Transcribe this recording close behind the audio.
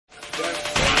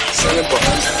Selling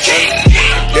behind the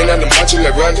then on the macho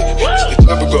like Randy. The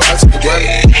chopper go out to the granny.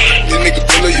 This nigga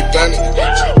pull up your bandit.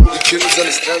 The killers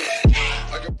understand it.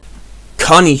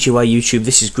 Konnichiwa YouTube,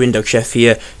 this is Grindog Chef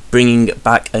here, bringing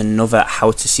back another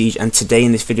How to Siege, and today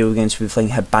in this video we're going to be playing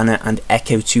Hibana and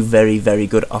Echo, two very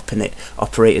good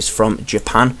operators from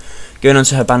Japan. Going on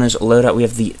to Hibana's loadout, we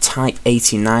have the Type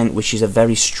 89, which is a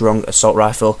very strong assault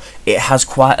rifle. It has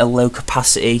quite a low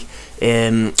capacity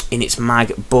in its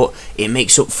mag, but it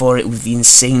makes up for it with the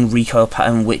insane recoil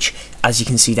pattern, which, as you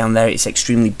can see down there, it's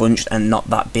extremely bunched and not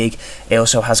that big. It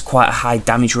also has quite a high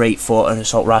damage rate for an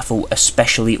assault rifle,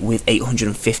 especially with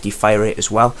 850 fire rate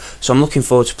as well. So I'm looking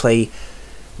forward to playing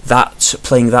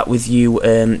that with you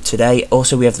today.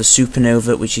 Also, we have the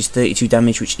Supernova, which is 32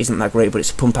 damage, which isn't that great, but it's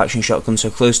a pump action shotgun,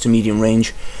 so close to medium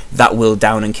range. That will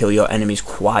down and kill your enemies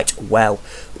quite well.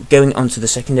 Going on to the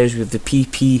secondaries, with the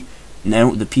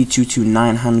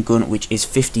P229 handgun, which is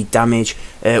 50 damage,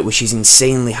 which is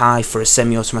insanely high for a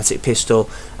semi-automatic pistol,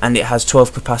 and it has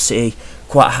 12 capacity,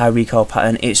 quite a high recoil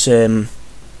pattern. It's a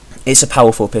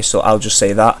powerful pistol, I'll just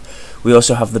say that. We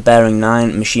also have the Bearing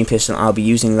 9 machine pistol. I'll be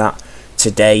using that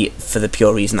today for the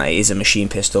pure reason that it is a machine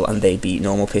pistol and they beat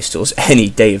normal pistols any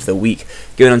day of the week.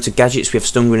 Going on to gadgets, we have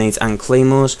stun grenades and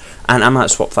claymores, and I might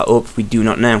swap that up, we do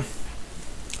not know.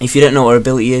 If you don't know what her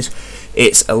ability is,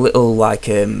 it's a little like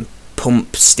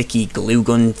pump sticky glue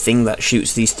gun thing that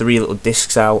shoots these three little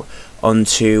discs out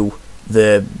onto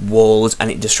the walls, and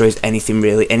it destroys anything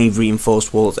really, any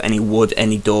reinforced walls, any wood,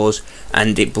 any doors,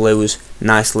 and it blows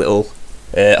nice little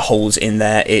holes in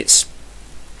there. Its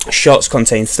shots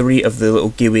contain 3 of the little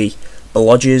gooey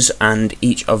blodges, and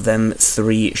each of them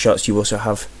 3 shots you also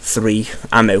have 3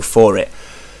 ammo for it.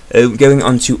 Going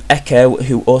on to Echo,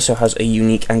 who also has a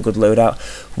unique and good loadout,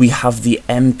 we have the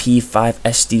MP5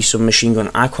 SD submachine gun.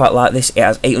 I quite like this. It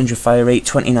has 800 fire rate,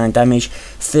 29 damage,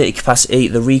 30 capacity.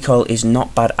 The recoil is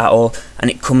not bad at all, and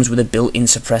it comes with a built-in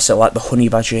suppressor like the Honey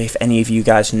Badger, if any of you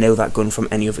guys know that gun from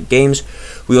any other games.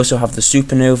 We also have the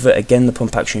Supernova, again the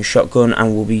pump action shotgun,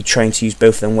 and we'll be trying to use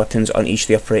both of them weapons on each of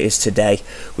the operators today.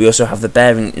 We also have the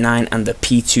Bearing 9 and the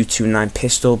P229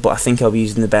 pistol, but I think I'll be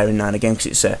using the Bearing 9 again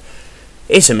because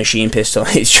it's a machine pistol.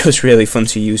 It's just really fun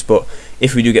to use, but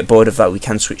if we do get bored of that, we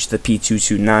can switch to the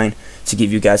P229 to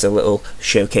give you guys a little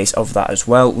showcase of that as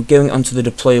well. We're going on to the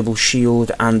deployable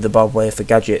shield and the barbed wire for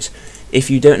gadgets. If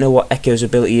you don't know what Echo's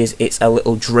ability is, it's a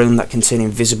little drone that can turn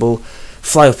invisible,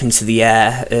 fly up into the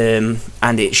air,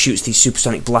 and it shoots these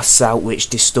supersonic blasts out which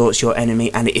distorts your enemy,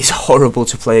 and it is horrible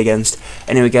to play against.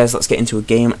 Anyway guys, let's get into a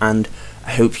game, and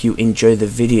I hope you enjoy the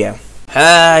video.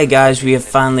 Hi guys, we have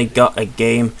finally got a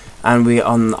game, and we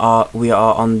are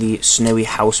on the snowy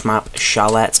house map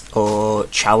Chalet, or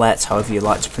Chalet, however you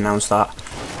like to pronounce that,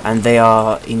 and they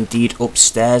are indeed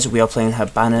upstairs. We are playing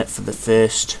Hibana for the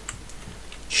first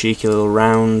cheeky little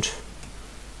round,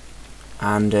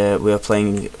 and we are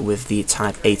playing with the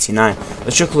Type 89.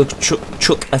 Let's chuck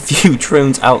a few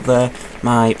drones out there.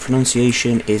 My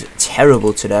pronunciation is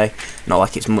terrible today, not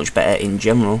like it's much better in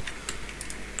general.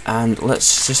 And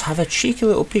let's just have a cheeky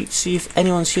little peek to see if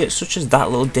anyone's here, such as that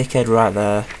little dickhead right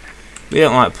there. We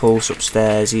don't like Pulse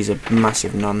upstairs, he's a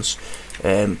massive nonce.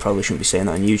 Probably shouldn't be saying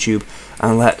that on YouTube.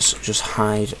 And let's just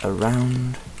hide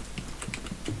around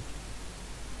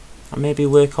and maybe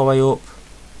work our way up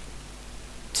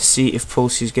to see if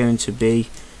Pulse is going to be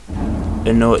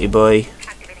a naughty boy.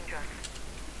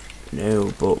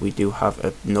 No, but we do have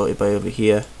a naughty boy over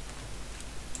here.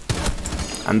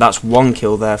 And that's 1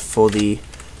 kill there for the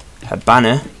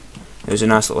Hibana. It was a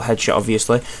nice little headshot,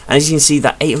 obviously, and as you can see,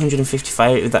 that 850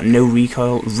 fire rate with that no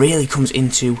recoil really comes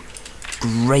into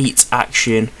great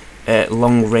action at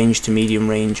long range to medium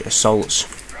range assaults.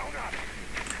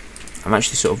 I'm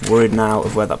actually sort of worried now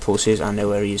of where that Pulse is. I know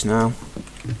where he is now.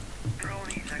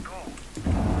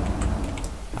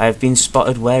 I have been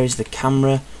spotted. Where is the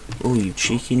camera? Oh, you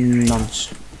cheeky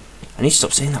nonce. I need to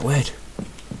stop saying that word.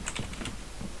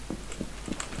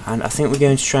 And I think we're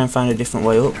going to try and find a different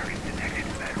way up,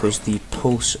 because the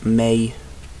Pulse may...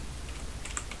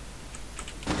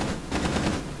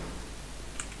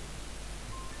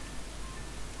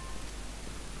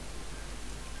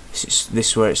 This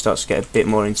is where it starts to get a bit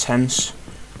more intense.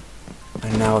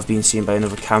 And now I've been seen by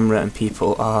another camera and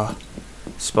people are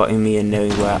spotting me and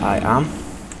knowing where I am.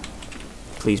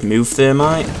 Please move,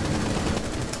 Thermite.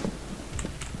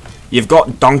 You've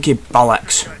got donkey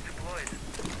bollocks.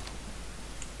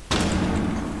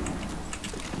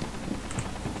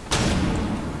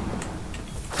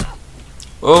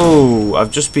 Oh, I've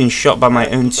just been shot by my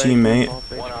own teammate.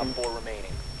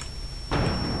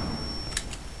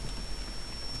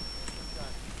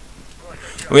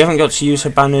 We haven't got to use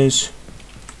Hibana's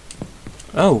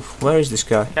Oh, where is this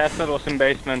guy? Castle was in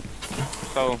basement.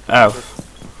 So. Oh.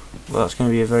 Well, that's going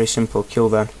to be a very simple kill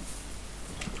then.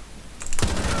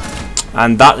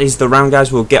 And that is the round,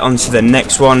 guys. We'll get on to the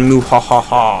next one.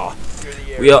 Muhahaha.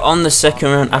 We are on the second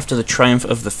round after the triumph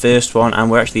of the first one, and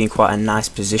we're actually in quite a nice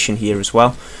position here as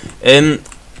well.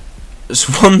 There's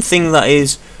one thing that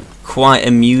is quite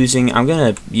amusing. I'm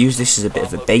going to use this as a bit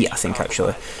of a bait, I think,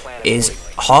 actually. Is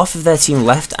half of their team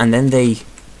left, and then they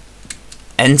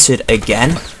entered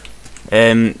again.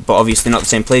 But obviously not the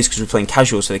same players because we're playing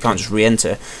casual, so they can't just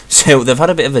re-enter. So they've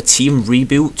had a bit of a team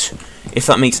reboot, if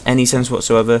that makes any sense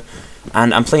whatsoever.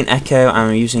 And I'm playing Echo, and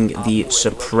I'm using the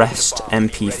suppressed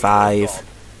MP5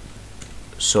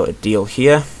 sort of deal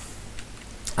here.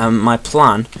 My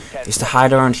plan is to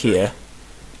hide around here,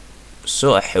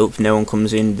 sort of hope no one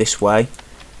comes in this way,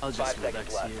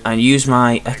 and use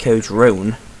my Echo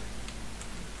drone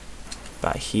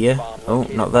back here. Oh,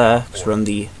 not there, because we're on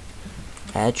the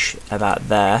edge, about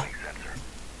there.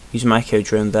 Use my Echo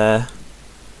drone there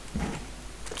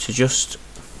to just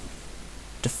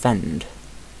defend.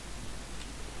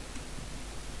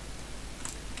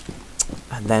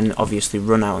 And then obviously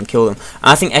run out and kill them.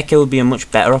 I think Echo would be a much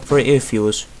better operator if he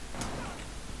was...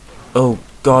 Oh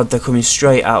god, they're coming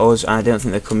straight at us, and I don't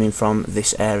think they're coming from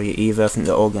this area either. I think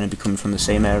they're all going to be coming from the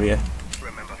same area.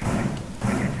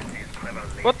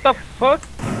 What the fuck?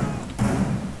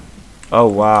 Oh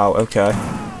wow, okay.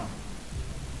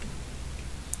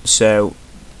 So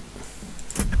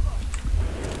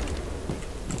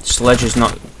Sledge is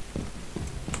not...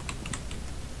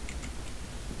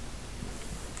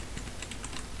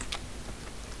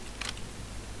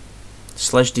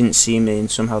 Sledge didn't see me, and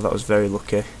somehow that was very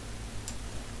lucky.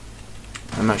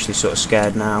 I'm actually sort of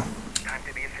scared now. Time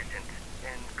to be efficient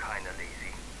and kinda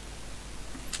lazy.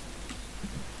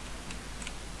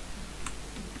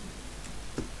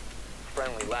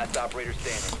 Friendly, last operator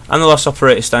standing. I'm the last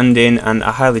operator standing, and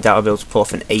I highly doubt I'll be able to pull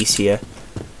off an ace here.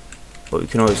 But we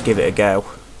can always give it a go.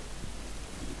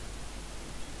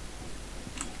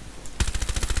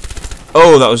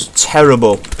 Oh, that was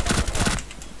terrible.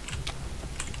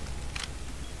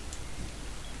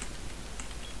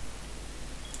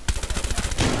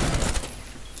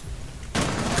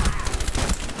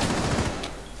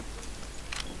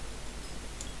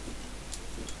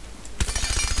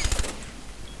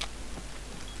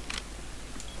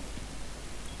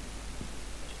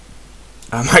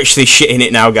 I'm actually shitting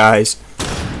it now, guys.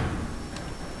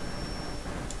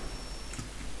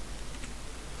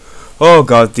 Oh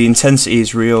god, the intensity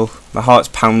is real. My heart's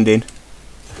pounding.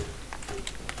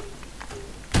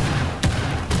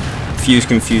 Fuse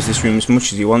can fuse this room as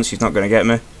much as he wants, he's not going to get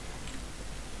me.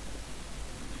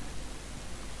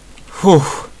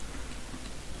 Whew.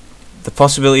 The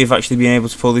possibility of actually being able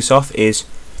to pull this off is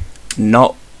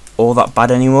not all that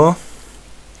bad anymore.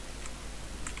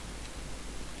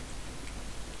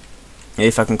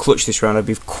 If I can clutch this round, I'd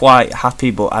be quite happy,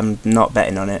 but I'm not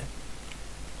betting on it.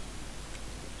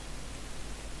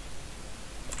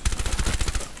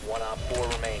 One op 4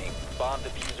 remaining. Bomb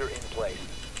diffuser in place.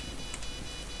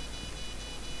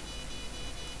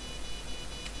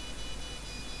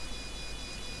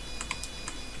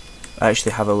 I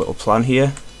actually have a little plan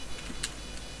here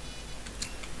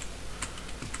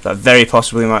that very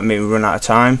possibly might make me run out of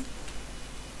time,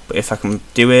 but if I can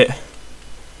do it,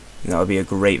 that would be a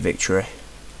great victory.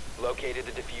 Located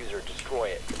the diffuser. Destroy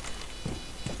it.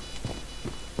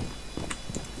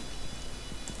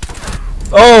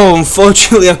 Oh,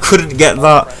 unfortunately I couldn't get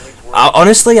that.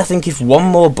 Honestly, I think if one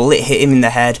more bullet hit him in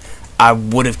the head, I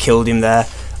would have killed him there.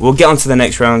 We'll get on to the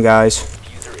next round, guys.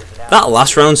 That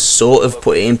last round sort of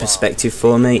put it in perspective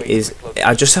for me. Is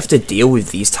I just have to deal with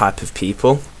these type of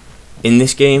people in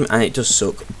this game, and it does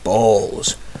suck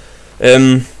balls.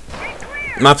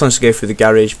 My plan is to go through the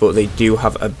garage, but they do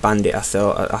have a bandit. I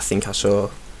think I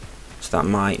saw, so that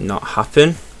might not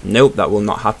happen. Nope, that will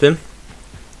not happen.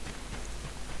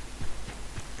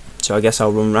 So I guess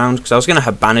I'll run round, because I was going to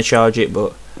Hibana charge it,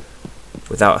 but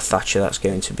without a Thatcher that's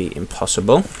going to be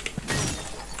impossible.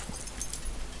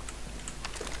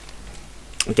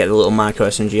 Get the little micro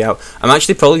SMG out. I'm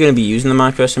actually probably going to be using the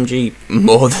micro SMG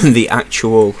more than the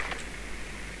actual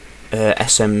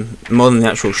more than the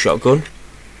actual shotgun.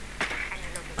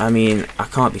 I mean, I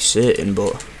can't be certain,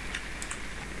 but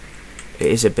it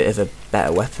is a bit of a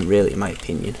better weapon, really, in my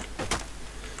opinion.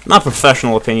 My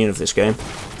professional opinion of this game,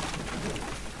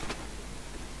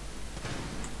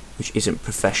 which isn't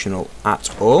professional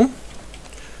at all.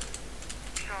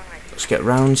 Let's get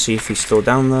round, see if he's still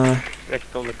down there.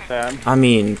 I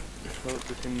mean,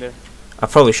 I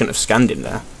probably shouldn't have scanned him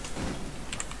there.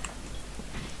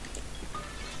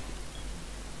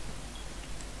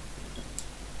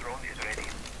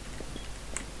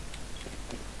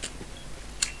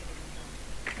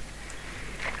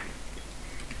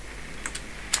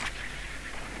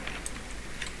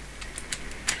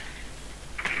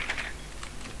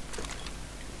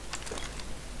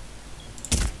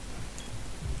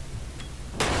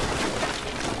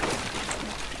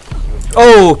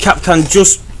 Oh, Capcan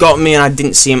just got me and I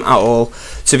didn't see him at all.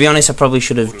 To be honest, I probably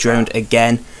should have droned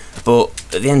again, but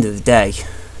at the end of the day,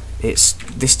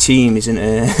 this team isn't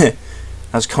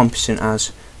as competent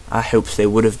as I hoped they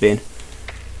would have been.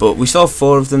 But we still have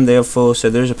 4 of them, they have 4, so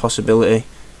there is a possibility.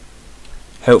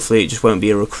 Hopefully it just won't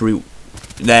be a recruit.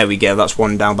 There we go, that's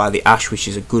one down by the Ash, which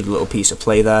is a good little piece of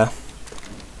play there.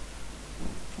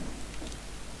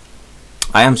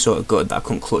 I am sort of gutted that I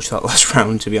couldn't clutch that last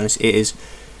round, to be honest. It's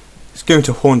going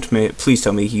to haunt me. Please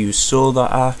tell me you saw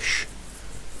that, Ash.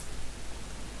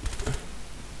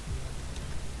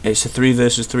 It's a 3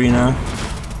 versus 3 now.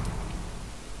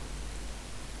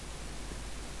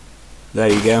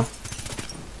 There you go.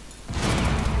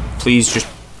 Please just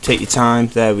take your time.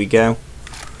 There we go.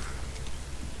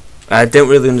 I don't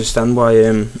really understand why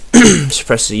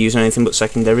suppressors are using anything but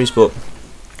secondaries, but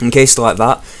in cases like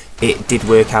that, it did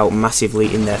work out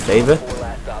massively in their favour.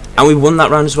 And we won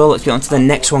that round as well. Let's get on to the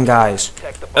next one, guys.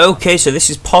 Okay, so this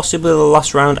is possibly the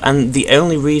last round, and the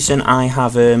only reason I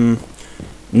have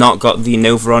not got the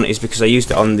Nova on is because I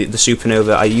used it on the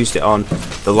Supernova. I used it on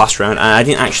the last round, and I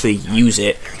didn't actually use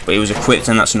it, but it was equipped,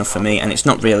 and that's enough for me, and it's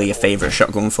not really a favourite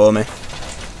shotgun for me.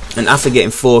 And after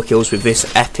getting 4 kills with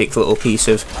this epic little piece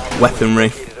of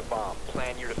weaponry,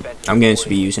 I'm going to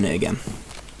be using it again.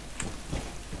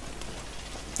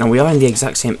 And we are in the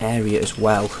exact same area as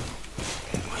well,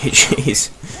 which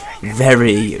is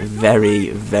very, very,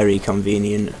 very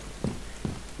convenient.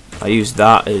 I used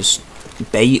that as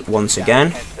bait once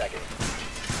again.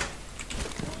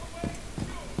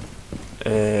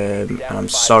 And I'm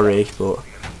sorry, but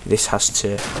this has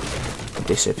to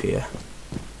disappear.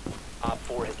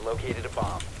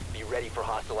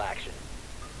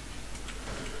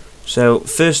 So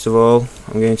first of all,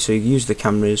 I'm going to use the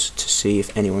cameras to see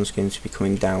if anyone's going to be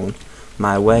coming down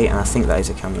my way, and I think that is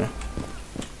a camera.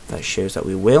 That shows that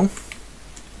we will.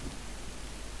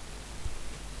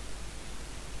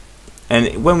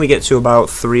 And when we get to about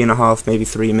 3.5, maybe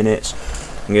 3 minutes,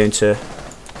 I'm going to...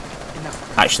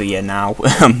 Actually, yeah, now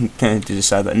I'm going to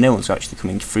decide that no one's actually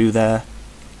coming through there.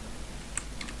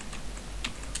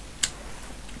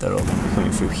 They're all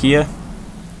coming through here.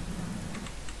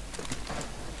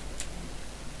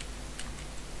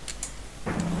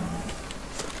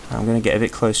 I'm going to get a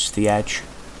bit close to the edge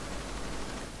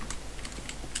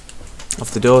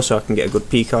of the door so I can get a good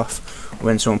peek off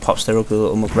when someone pops their ugly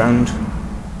little mug round.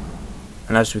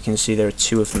 And as we can see, there are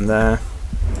 2 of them there,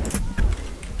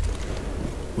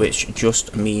 which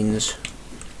just means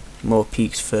more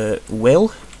peeks for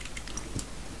Will.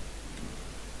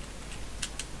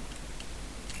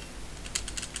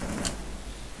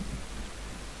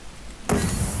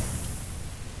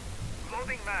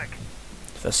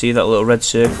 If I see that little red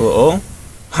circle at all,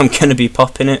 I'm going to be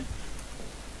popping it.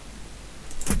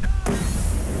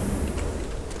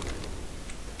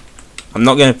 I'm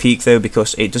not going to peek though,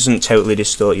 because it doesn't totally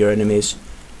distort your enemies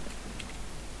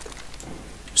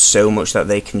so much that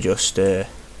they can just so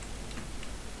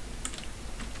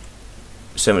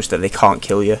much that they can't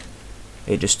kill you.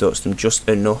 It distorts them just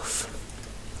enough.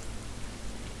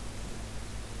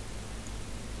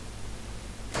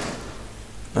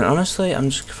 And honestly, I'm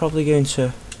just probably going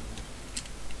to...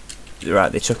 Right,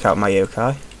 they took out my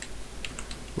yokai,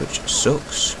 which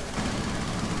sucks.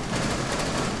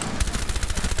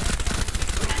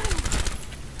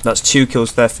 That's 2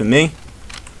 kills there for me.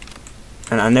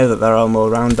 And I know that there are more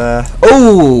around there.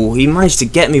 Oh, he managed to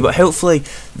get me, but hopefully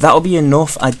that'll be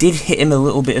enough. I did hit him a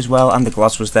little bit as well, and the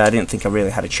glass was there. I didn't think I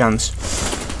really had a chance.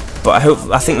 But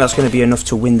I think that's going to be enough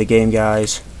to win the game,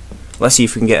 guys. Let's see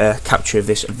if we can get a capture of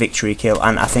this victory kill,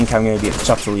 and I think I'm going to be at the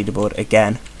top of the leaderboard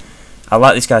again. I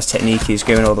like this guy's technique, he's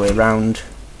going all the way around.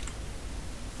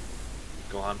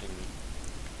 Go hunting.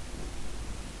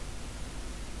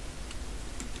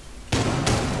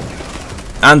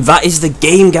 And that is the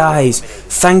game, guys.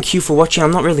 Thank you for watching.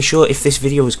 I'm not really sure if this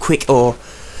video was quick or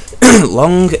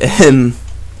long. I'm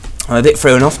a bit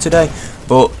thrown off today,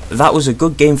 but that was a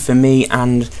good game for me,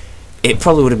 and it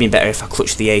probably would have been better if I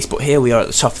clutched the ace, but here we are at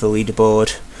the top of the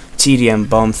leaderboard. TDM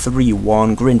Bomb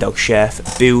 3-1, Grindog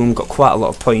Chef, boom, got quite a lot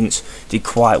of points, did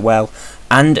quite well.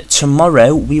 And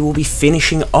tomorrow we will be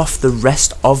finishing off the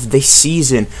rest of this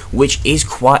season, which is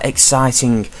quite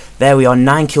exciting. There we are,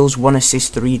 9 kills, 1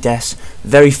 assist, 3 deaths.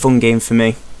 Very fun game for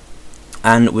me.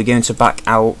 And we're going to back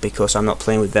out because I'm not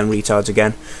playing with them retards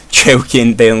again.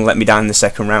 Joking, they only let me down in the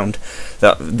second round.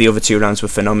 The other 2 rounds were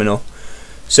phenomenal.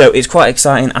 So it's quite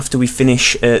exciting. After we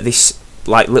finish this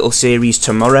little series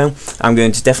tomorrow, I'm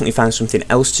going to definitely find something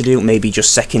else to do, maybe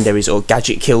just secondaries or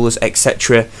gadget kills,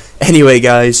 etc. Anyway,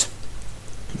 guys,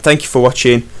 thank you for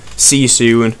watching. See you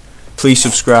soon. Please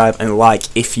subscribe and like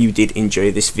if you did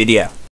enjoy this video.